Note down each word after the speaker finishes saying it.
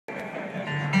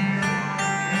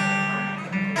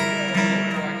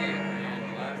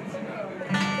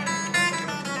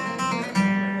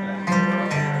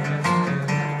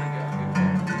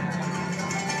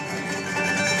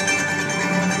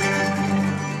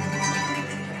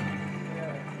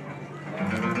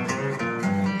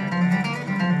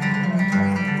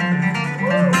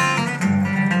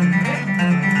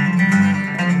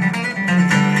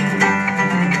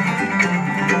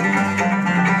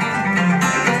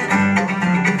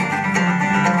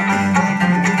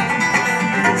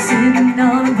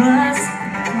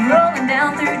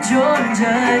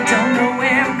stranger, don't know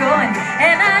where I'm going,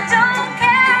 and I don't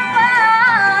care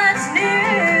what's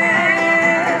new.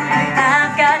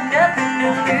 I've got nothing to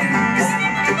lose.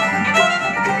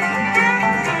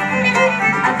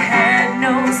 I've had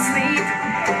no sleep,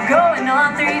 going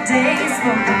on 3 days,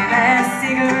 smoked the last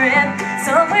cigarette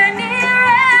somewhere near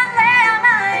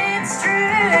Atlanta. It's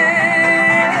true.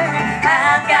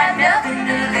 I've got nothing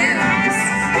to lose,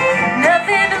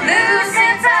 nothing to lose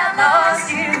since I lost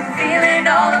you. Feeling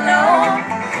all alone,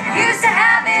 used to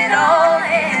have it all,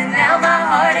 and now my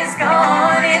heart is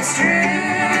gone. It's true.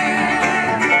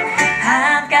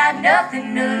 I've got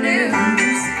nothing to lose.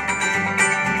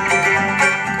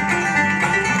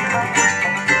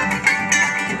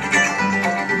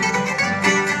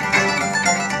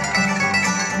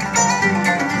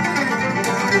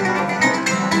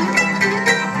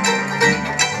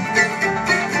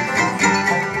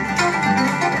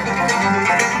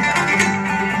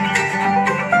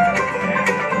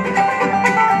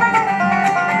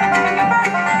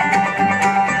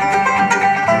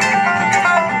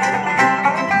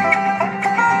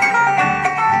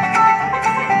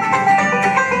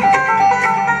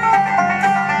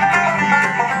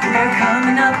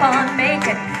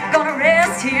 Gonna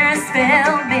rest here and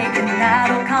spell, making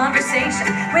idle conversation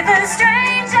with a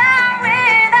stranger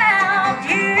without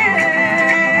you.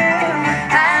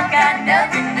 I've got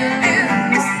nothing to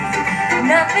lose,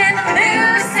 nothing to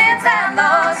lose since I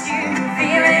lost you.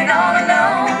 Feeling all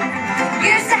alone,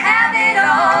 used to have it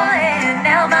all, and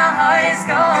now my heart is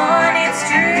gone. It's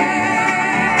true.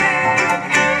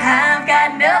 I've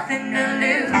got nothing to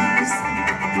lose.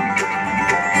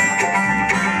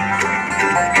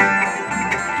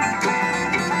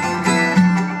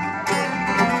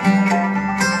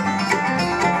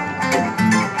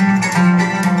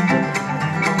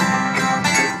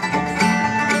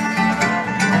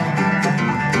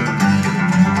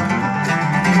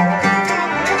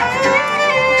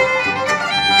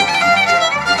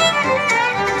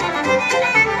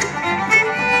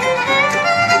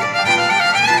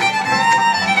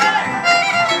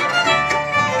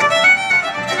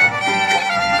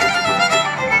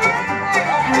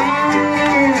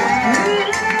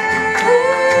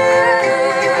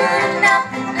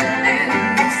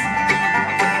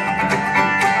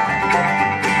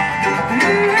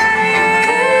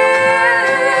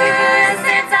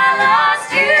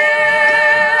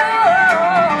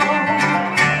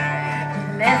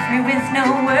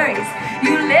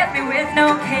 You left me with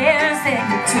no cares, and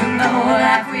you took my whole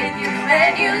life with you,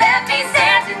 and you left me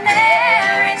standing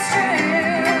there. It's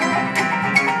true.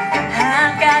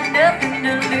 I've got nothing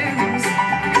to lose,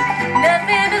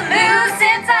 nothing to lose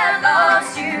since I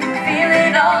lost you.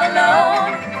 Feeling all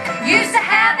alone, used to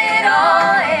have it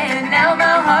all, and now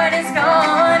my heart is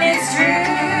gone. It's true.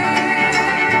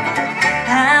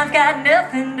 I've got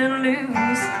nothing to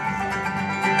lose.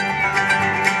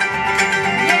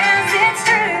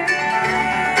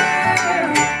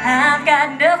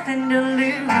 Nothing to lose.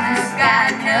 I've got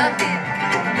nothing,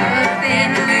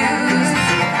 nothing to lose.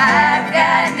 I've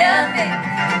got nothing,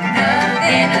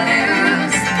 nothing to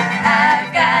lose. I've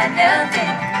got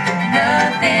nothing,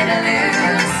 nothing to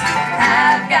lose.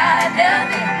 I've got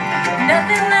nothing,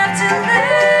 nothing.